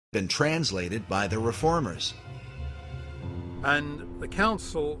been translated by the reformers. And the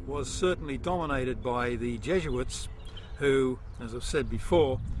council was certainly dominated by the Jesuits, who, as I've said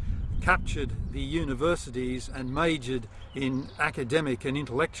before, captured the universities and majored in academic and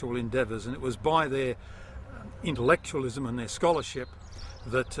intellectual endeavours, and it was by their intellectualism and their scholarship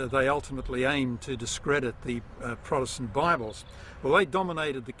that they ultimately aimed to discredit the Protestant Bibles. Well, they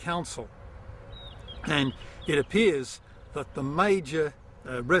dominated the council, and it appears that the major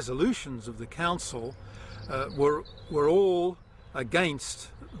resolutions of the council were all against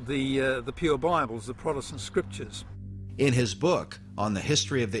the pure Bibles, the Protestant scriptures. In his book on the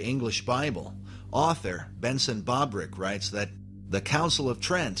history of the English Bible, author Benson Bobrick writes that the Council of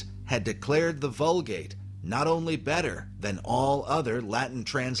Trent had declared the Vulgate not only better than all other Latin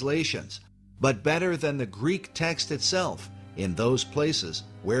translations, but better than the Greek text itself in those places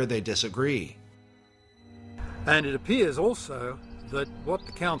where they disagree. And it appears also that what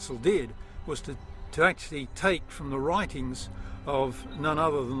the council did was to actually take from the writings of none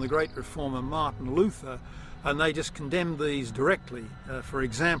other than the great reformer Martin Luther, and they just condemned these directly. For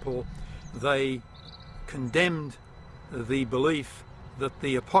example, they condemned the belief that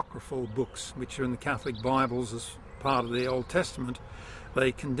the apocryphal books, which are in the Catholic Bibles as part of the Old Testament,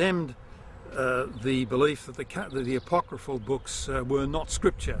 they condemned the belief that the apocryphal books were not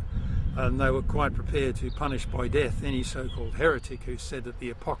scripture, and they were quite prepared to punish by death any so-called heretic who said that the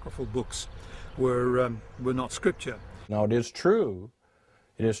apocryphal books were not scripture. Now it is true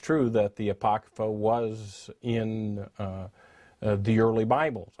that the Apocrypha was in the early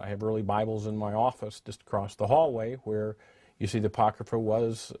Bibles. I have early Bibles in my office just across the hallway where you see the Apocrypha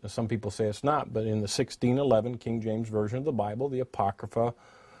was, some people say it's not, but in the 1611 King James Version of the Bible, the Apocrypha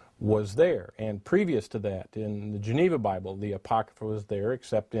was there. And previous to that, in the Geneva Bible, the Apocrypha was there,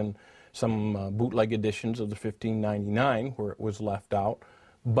 except in some bootleg editions of the 1599 where it was left out.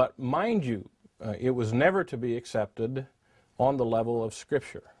 But mind you, it was never to be accepted on the level of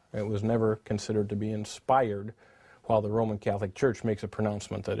Scripture. It was never considered to be inspired, while the Roman Catholic Church makes a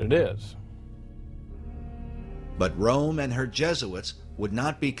pronouncement that it is. But Rome and her Jesuits would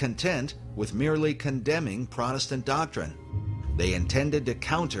not be content with merely condemning Protestant doctrine. They intended to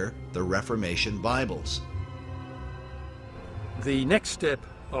counter the Reformation Bibles. The next step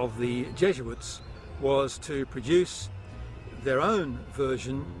of the Jesuits was to produce their own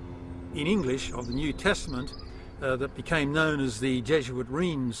version in English of the New Testament that became known as the Jesuit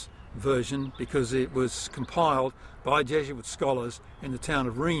Rheims version, because it was compiled by Jesuit scholars in the town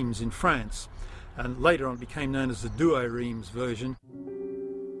of Rheims in France, and later on it became known as the Douay-Rheims version.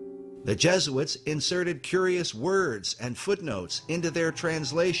 The Jesuits inserted curious words and footnotes into their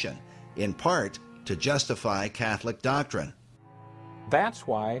translation, in part to justify Catholic doctrine. That's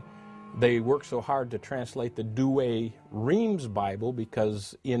why they worked so hard to translate the Douay-Rheims Bible,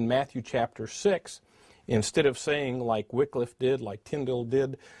 because in Matthew chapter 6, instead of saying like Wycliffe did, like Tyndale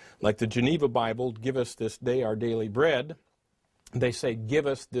did, like the Geneva Bible, give us this day our daily bread, they say, give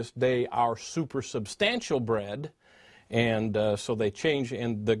us this day our supersubstantial bread. And so they change,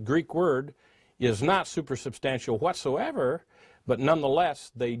 and the Greek word is not supersubstantial whatsoever, but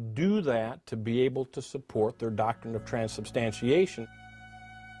nonetheless they do that to be able to support their doctrine of transubstantiation.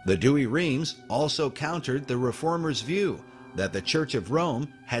 The Douay-Rheims also countered the Reformers' view that the Church of Rome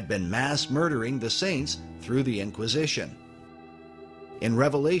had been mass murdering the saints through the Inquisition. In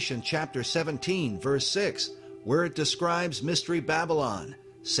Revelation chapter 17, verse 6, where it describes Mystery Babylon,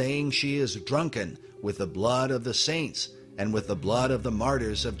 saying she is drunken with the blood of the saints and with the blood of the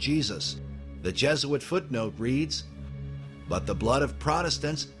martyrs of Jesus, the Jesuit footnote reads, "But the blood of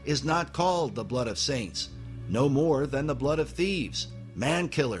Protestants is not called the blood of saints, no more than the blood of thieves,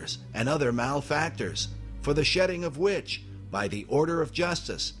 man-killers, and other malefactors, for the shedding of which, by the order of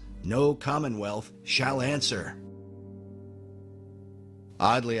justice, no commonwealth shall answer."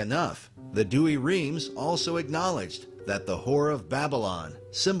 Oddly enough, the Douay-Rheims also acknowledged that the whore of Babylon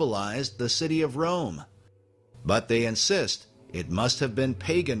symbolized the city of Rome, but they insist it must have been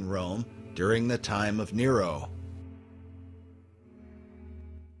pagan Rome during the time of Nero.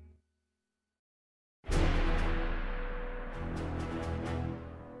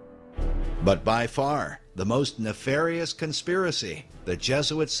 But by far, the most nefarious conspiracy the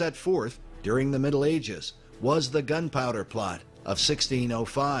Jesuits set forth during the Middle Ages was the Gunpowder Plot of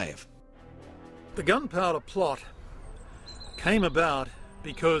 1605. The Gunpowder Plot came about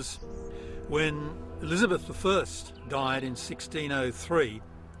because when Elizabeth I died in 1603,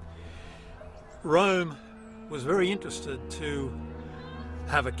 Rome was very interested to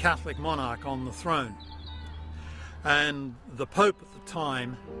have a Catholic monarch on the throne. And the Pope at the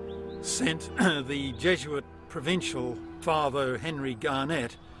time sent the Jesuit provincial, Father Henry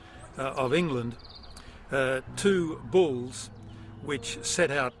Garnet, of England 2 bulls which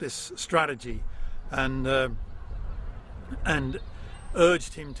set out this strategy and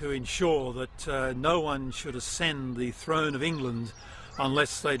urged him to ensure that no one should ascend the throne of England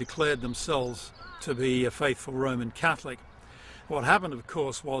unless they declared themselves to be a faithful Roman Catholic. What happened, of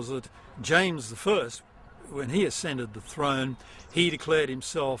course, was that James I, when he ascended the throne, he declared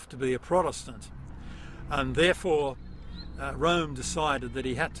himself to be a Protestant, and therefore Rome decided that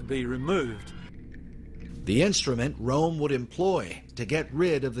he had to be removed. The instrument Rome would employ to get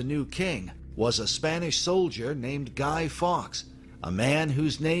rid of the new king was a Spanish soldier named Guy Fawkes, a man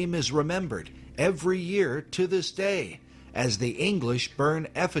whose name is remembered every year to this day, as the English burn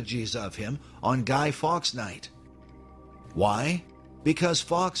effigies of him on Guy Fawkes Night. Why? Because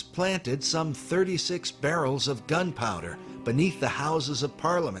Fawkes planted some 36 barrels of gunpowder beneath the Houses of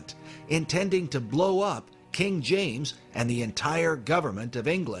Parliament, intending to blow up King James and the entire government of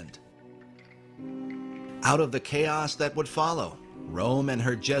England. Out of the chaos that would follow, Rome and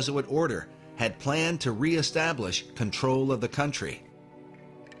her Jesuit order had planned to re-establish control of the country.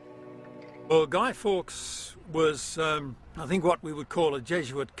 Well, Guy Fawkes was, I think, what we would call a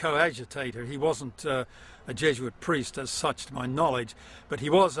Jesuit coadjutor. He wasn't a Jesuit priest as such, to my knowledge, but he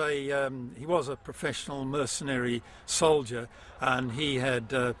was a professional mercenary soldier, and he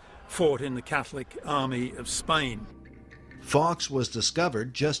had fought in the Catholic army of Spain. Fawkes was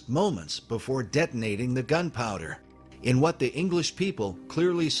discovered just moments before detonating the gunpowder, in what the English people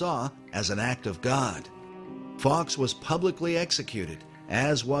clearly saw as an act of God. Fawkes was publicly executed,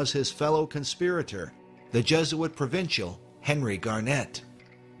 as was his fellow conspirator, the Jesuit provincial Henry Garnet.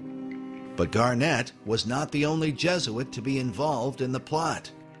 But Garnet was not the only Jesuit to be involved in the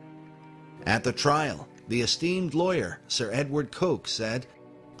plot. At the trial, the esteemed lawyer Sir Edward Coke said,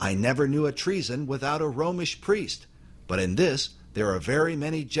 "I never knew a treason without a Romish priest, but in this there are very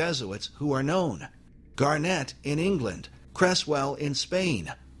many Jesuits who are known. Garnet in England, Cresswell in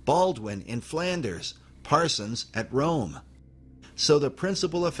Spain, Baldwin in Flanders, Parsons at Rome. So the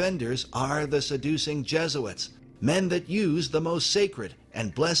principal offenders are the seducing Jesuits, men that use the most sacred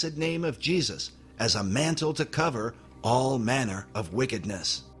and blessed name of Jesus as a mantle to cover all manner of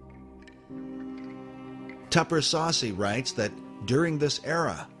wickedness." Tupper Saucy writes that during this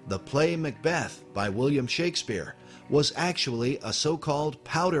era, the play Macbeth by William Shakespeare was actually a so-called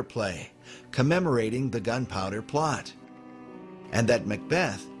powder play, commemorating the gunpowder plot, and that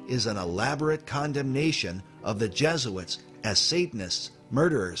Macbeth is an elaborate condemnation of the Jesuits as Satanists,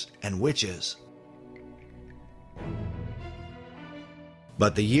 murderers, and witches.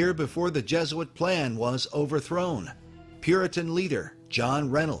 But the year before the Jesuit plan was overthrown, Puritan leader John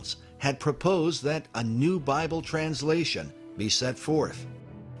Reynolds had proposed that a new Bible translation be set forth.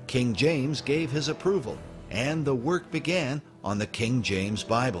 King James gave his approval, and the work began on the King James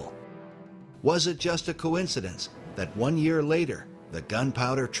Bible. Was it just a coincidence that 1 year later the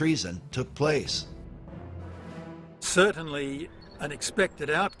gunpowder treason took place? Certainly, an expected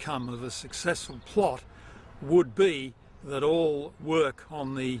outcome of a successful plot would be that all work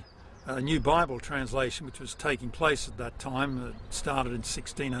on the new Bible translation, which was taking place at that time, it started in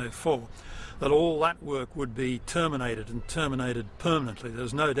 1604, that all that work would be terminated, and terminated permanently.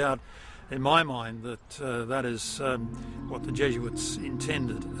 There's no doubt in my mind that that is what the Jesuits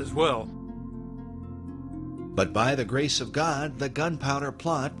intended as well. But by the grace of God, the gunpowder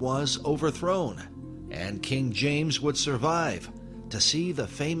plot was overthrown, and King James would survive to see the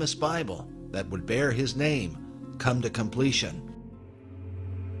famous Bible that would bear his name come to completion.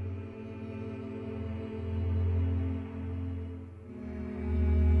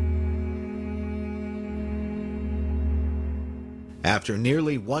 After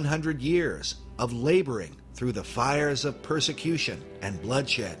nearly 100 years of laboring through the fires of persecution and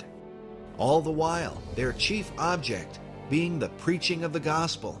bloodshed, all the while their chief object being the preaching of the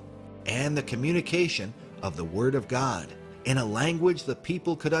gospel and the communication of the Word of God in a language the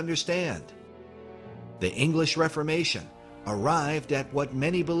people could understand, the English Reformation arrived at what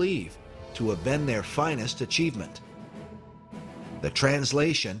many believe to have been their finest achievement: the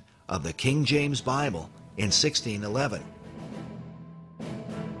translation of the King James Bible in 1611.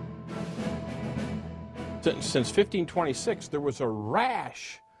 Since 1526, there was a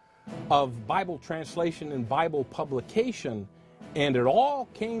rash of Bible translation and Bible publication, and it all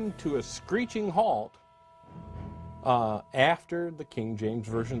came to a screeching halt after the King James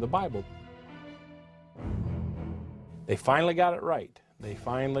Version of the Bible. They finally got it right. They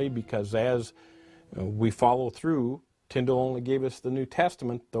finally, because as we follow through, Tyndale only gave us the New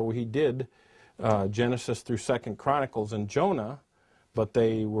Testament, though he did Genesis through 2nd Chronicles and Jonah, but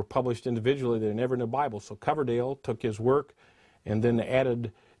they were published individually. They're never in the Bible. So Coverdale took his work and then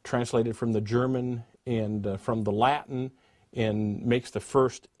added translated from the German and from the Latin, and makes the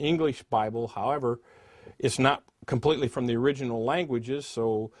first English Bible. However, it's not completely from the original languages,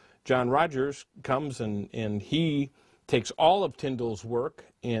 so John Rogers comes and he takes all of Tyndale's work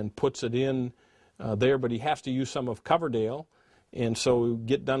and puts it in there, but he has to use some of Coverdale, and so we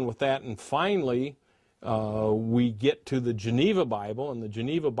get done with that, and finally we get to the Geneva Bible, and the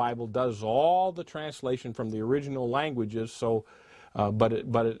Geneva Bible does all the translation from the original languages, so but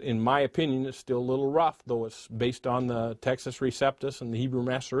in my opinion, it's still a little rough, though it's based on the Textus Receptus and the Hebrew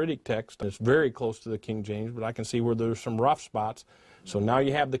Masoretic text. It's very close to the King James, but I can see where there's some rough spots. So now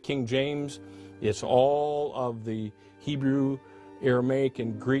you have the King James. It's all of the Hebrew, Aramaic,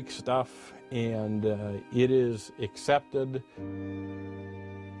 and Greek stuff, and it is accepted.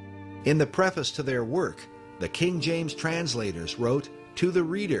 In the preface to their work, the King James translators wrote, "To the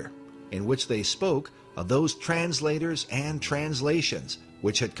reader," in which they spoke of those translators and translations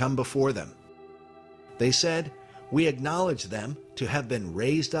which had come before them. They said, "We acknowledge them to have been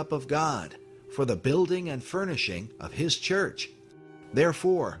raised up of God for the building and furnishing of His church.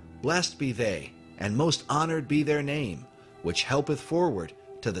 Therefore, blessed be they, and most honored be their name, which helpeth forward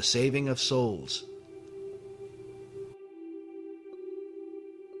to the saving of souls."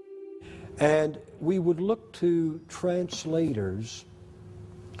 And we would look to translators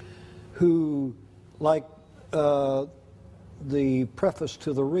who, like the preface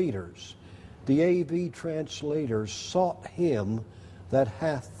to the readers, the AV translators sought him that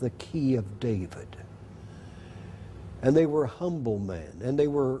hath the key of David. And they were humble men, and they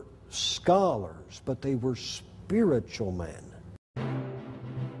were scholars, but they were spiritual men.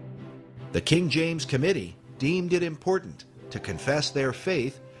 The King James Committee deemed it important to confess their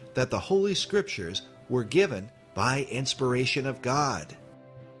faith that the Holy Scriptures were given by inspiration of God.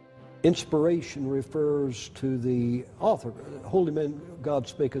 Inspiration refers to the author. Holy men God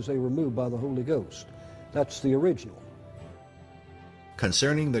spake as they were moved by the Holy Ghost. That's the original.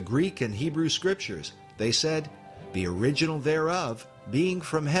 Concerning the Greek and Hebrew Scriptures, they said, "The original thereof being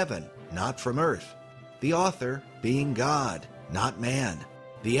from heaven, not from earth. The author being God, not man.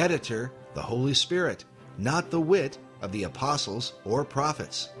 The editor, the Holy Spirit, not the wit of the apostles or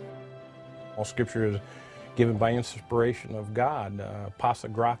prophets." All Scripture is given by inspiration of God,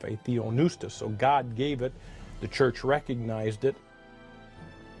 passagraphe theonoustos. So God gave it, the church recognized it.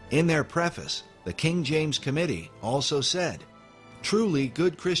 In their preface, the King James Committee also said, "Truly,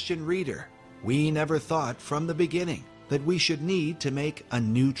 good Christian reader, we never thought from the beginning that we should need to make a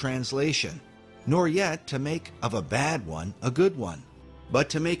new translation, nor yet to make of a bad one a good one, but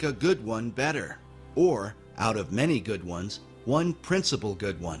to make a good one better, or out of many good ones, one principal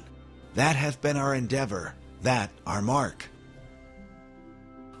good one. That hath been our endeavor, that our mark."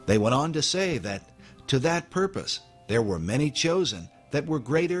 They went on to say that to that purpose there were many chosen that were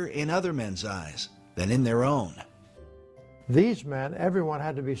greater in other men's eyes than in their own. These men, everyone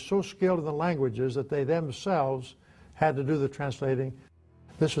had to be so skilled in the languages that they themselves had to do the translating.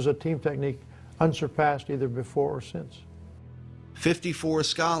 This was a team technique unsurpassed either before or since. 54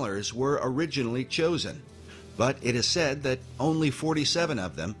 scholars were originally chosen, but it is said that only 47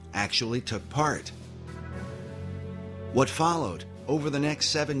 of them actually took part. What followed over the next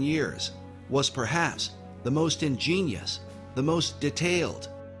 7 years was perhaps the most ingenious, the most detailed,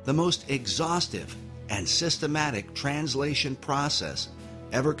 the most exhaustive and systematic translation process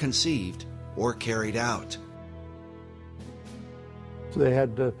ever conceived or carried out. So they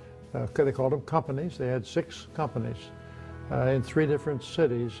had, they called them companies. They had 6 companies in 3 different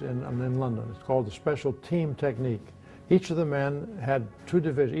cities in London. It's called the special team technique. Each of the men had 2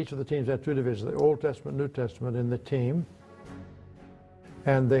 divisions. Each of the teams had 2 divisions, the Old Testament, New Testament in the team.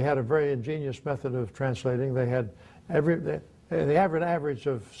 And they had a very ingenious method of translating. They had they have an average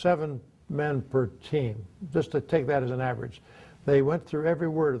of 7 men per team, just to take that as an average. They went through every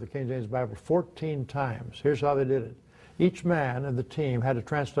word of the King James Bible 14 times. Here's how they did it. Each man in the team had to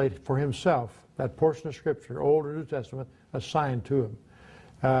translate for himself that portion of Scripture, Old or New Testament, assigned to him.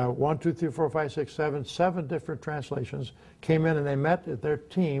 1, 2, 3, 4, 5, 6, 7 different translations came in, and they met at their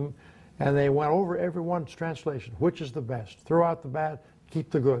team, and they went over everyone's translation. Which is the best? Throw out the bad,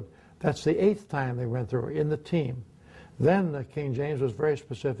 keep the good. That's the 8th time they went through in the team. Then the King James was very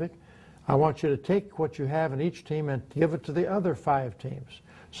specific. I want you to take what you have in each team and give it to the other 5 teams.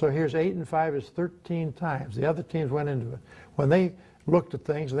 So here's 8 and 5 is 13 times. The other teams went into it. When they looked at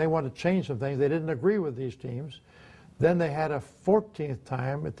things and they wanted to change some things, they didn't agree with these teams. Then they had a 14th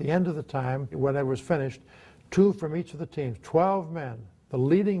time, at the end of the time, when it was finished, 2 from each of the teams, 12 men, the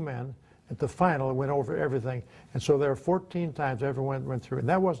leading men, at the final went over everything. And so there were 14 times everyone went through. And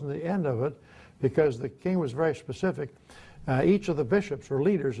that wasn't the end of it, because the king was very specific. Each of the bishops or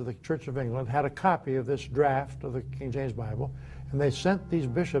leaders of the Church of England had a copy of this draft of the King James Bible, and they sent these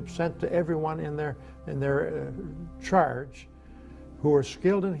bishops to everyone in their charge who were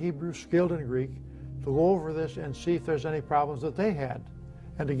skilled in Hebrew, skilled in Greek, to go over this and see if there's any problems that they had,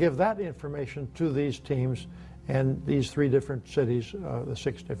 and to give that information to these teams and these 3 different cities, the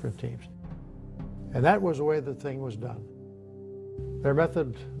 6 different teams. And that was the way the thing was done. Their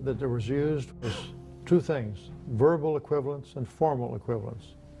method that was used was 2 things: verbal equivalence and formal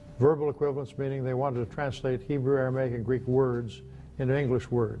equivalence. Verbal equivalence meaning they wanted to translate Hebrew, Aramaic, and Greek words into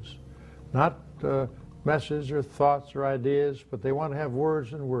English words. Not messages or thoughts or ideas, but they want to have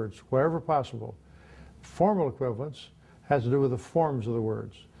words and words, wherever possible. Formal equivalence has to do with the forms of the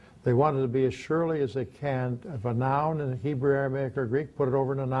words. They want it to be as surely as they can. If a noun in Hebrew, Aramaic, or Greek, put it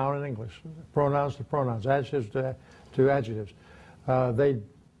over in a noun in English. Pronouns to pronouns, adjectives to adjectives. They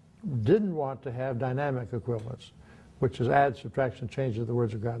didn't want to have dynamic equivalence, which is add, subtraction, change of the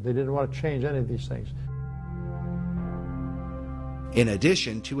words of God. They didn't want to change any of these things. In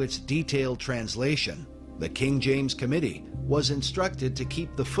addition to its detailed translation, the King James Committee was instructed to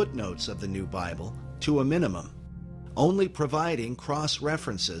keep the footnotes of the new Bible to a minimum, only providing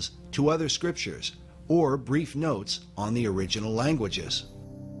cross-references to other scriptures or brief notes on the original languages.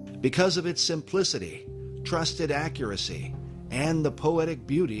 Because of its simplicity, trusted accuracy, and the poetic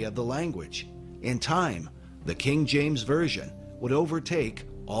beauty of the language, in time, the King James Version would overtake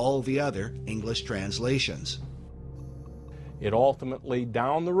all the other English translations. It ultimately,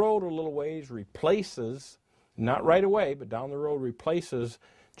 down the road a little ways, replaces, not right away, but down the road replaces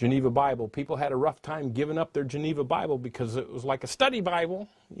Geneva Bible. People had a rough time giving up their Geneva Bible because it was like a study Bible,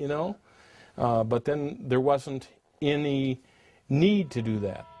 you know. But then there wasn't any need to do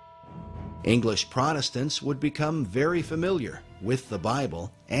that. English Protestants would become very familiar with the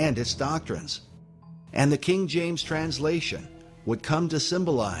Bible and its doctrines, and the King James translation would come to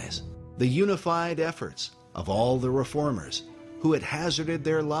symbolize the unified efforts of all the reformers who had hazarded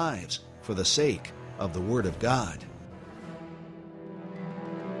their lives for the sake of the Word of God.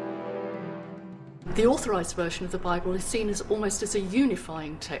 The Authorized Version of the Bible is seen as almost as a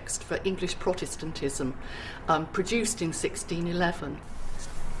unifying text for English Protestantism, produced in 1611.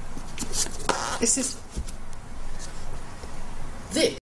 This